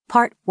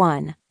Part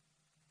 1.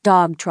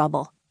 Dog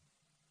Trouble.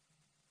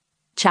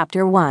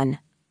 Chapter 1.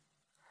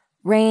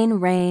 Rain,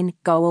 rain,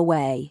 go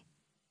away.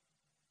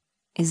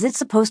 Is it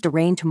supposed to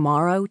rain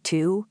tomorrow,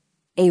 too?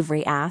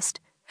 Avery asked.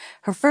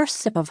 Her first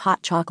sip of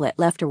hot chocolate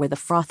left her with a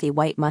frothy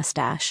white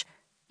mustache.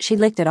 She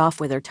licked it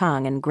off with her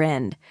tongue and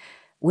grinned.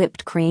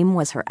 Whipped cream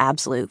was her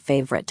absolute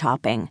favorite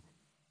topping.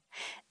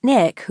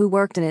 Nick, who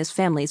worked in his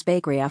family's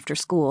bakery after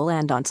school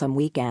and on some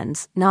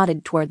weekends,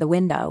 nodded toward the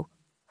window.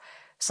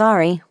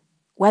 Sorry,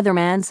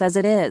 weatherman says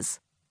it is.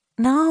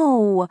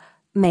 No,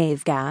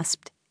 Maeve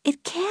gasped.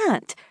 It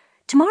can't.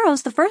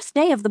 Tomorrow's the first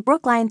day of the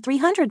Brookline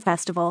 300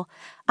 Festival.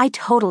 I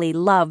totally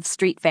love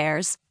street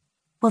fairs.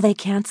 Will they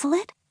cancel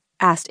it?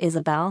 Asked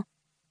Isabel.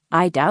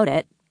 I doubt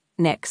it,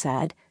 Nick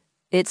said.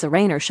 It's a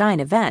rain or shine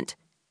event.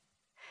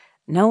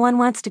 No one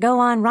wants to go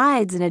on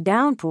rides in a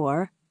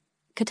downpour.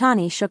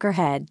 Katani shook her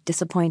head,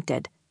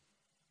 disappointed.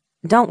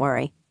 Don't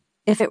worry.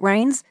 If it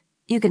rains,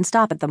 you can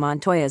stop at the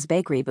Montoya's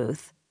bakery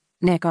booth,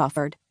 Nick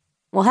offered.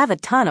 We'll have a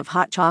ton of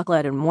hot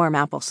chocolate and warm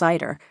apple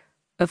cider.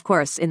 Of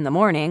course, in the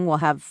morning, we'll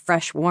have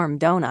fresh, warm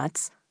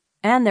donuts.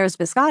 And there's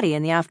biscotti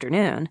in the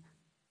afternoon.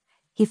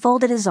 He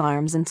folded his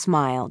arms and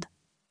smiled.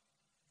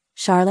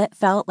 Charlotte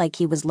felt like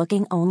he was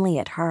looking only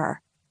at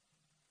her.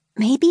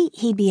 Maybe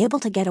he'd be able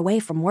to get away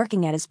from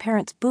working at his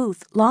parents'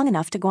 booth long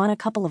enough to go on a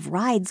couple of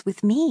rides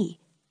with me.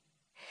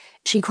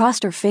 She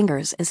crossed her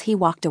fingers as he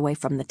walked away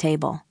from the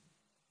table.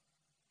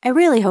 I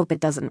really hope it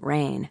doesn't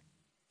rain.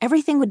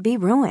 Everything would be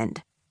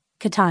ruined.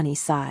 Katani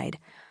sighed.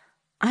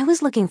 I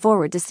was looking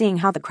forward to seeing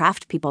how the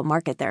craft people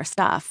market their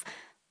stuff.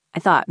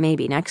 I thought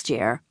maybe next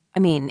year. I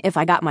mean, if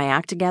I got my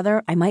act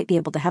together, I might be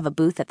able to have a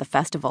booth at the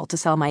festival to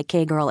sell my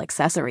K-Girl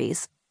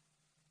accessories.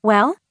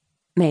 Well,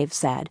 Maeve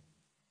said,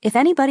 if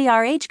anybody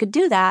our age could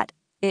do that,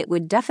 it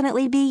would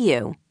definitely be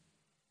you.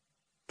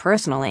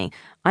 Personally,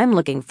 I'm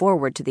looking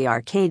forward to the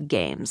arcade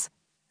games,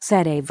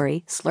 said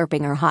Avery,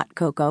 slurping her hot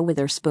cocoa with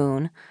her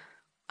spoon.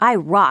 I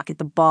rock at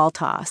the ball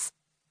toss.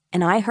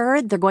 And I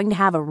heard they're going to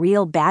have a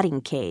real batting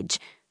cage.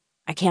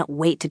 I can't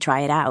wait to try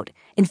it out.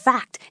 In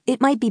fact,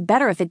 it might be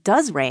better if it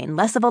does rain,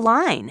 less of a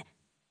line.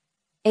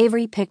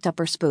 Avery picked up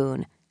her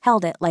spoon,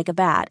 held it like a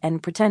bat,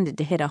 and pretended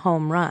to hit a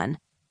home run.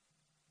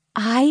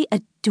 I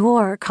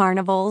adore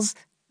carnivals,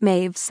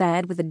 Maeve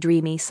said with a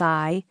dreamy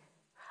sigh.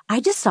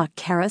 I just saw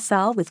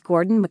Carousel with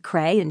Gordon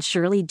MacRae and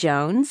Shirley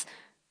Jones.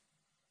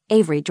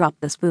 Avery dropped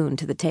the spoon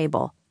to the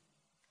table.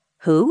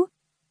 Who?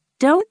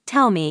 Don't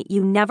tell me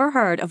you never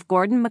heard of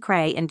Gordon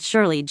MacRae and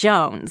Shirley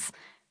Jones.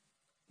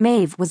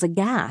 Maeve was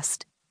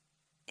aghast.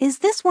 Is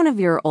this one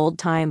of your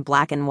old-time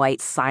black and white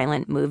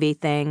silent movie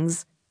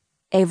things?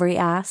 Avery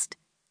asked.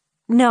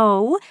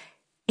 No,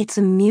 it's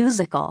a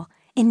musical,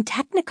 in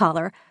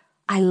Technicolor.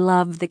 I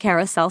love the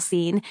carousel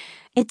scene.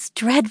 It's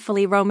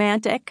dreadfully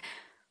romantic.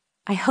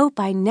 I hope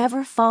I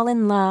never fall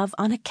in love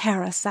on a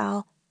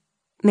carousel,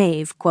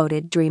 Maeve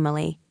quoted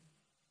dreamily.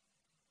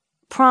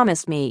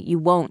 Promise me you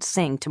won't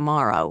sing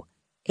tomorrow,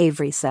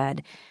 Avery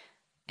said.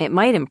 It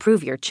might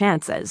improve your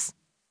chances.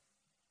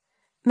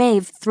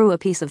 Maeve threw a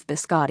piece of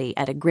biscotti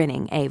at a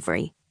grinning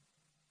Avery.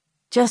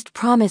 Just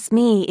promise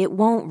me it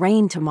won't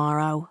rain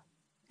tomorrow,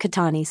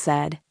 Katani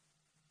said.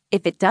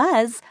 If it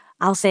does,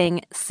 I'll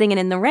sing Singin'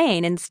 in the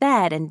Rain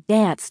instead and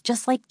dance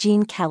just like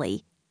Gene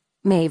Kelly,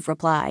 Maeve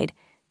replied.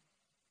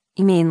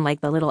 You mean like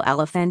the little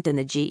elephant in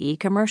the GE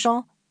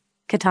commercial?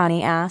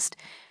 Katani asked.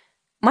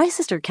 My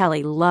sister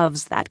Kelly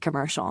loves that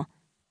commercial.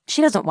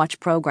 She doesn't watch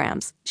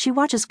programs. She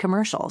watches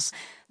commercials.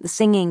 The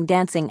singing,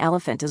 dancing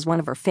elephant is one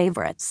of her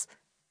favorites.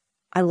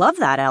 I love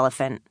that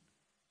elephant,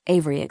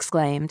 Avery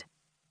exclaimed.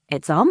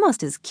 It's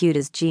almost as cute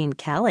as Gene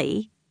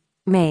Kelly,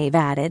 Maeve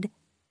added.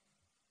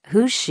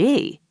 Who's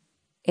she?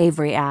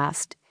 Avery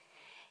asked.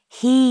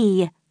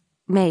 He,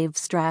 Maeve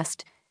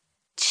stressed.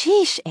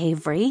 Sheesh,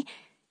 Avery.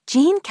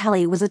 Gene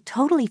Kelly was a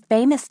totally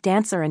famous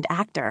dancer and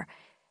actor.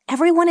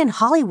 Everyone in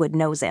Hollywood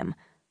knows him.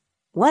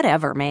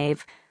 Whatever,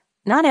 Maeve.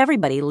 Not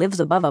everybody lives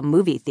above a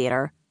movie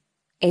theater,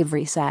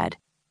 Avery said.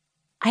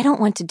 I don't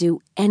want to do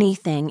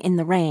anything in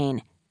the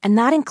rain, and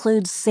that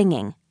includes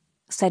singing,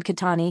 said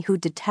Katani, who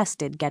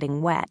detested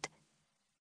getting wet.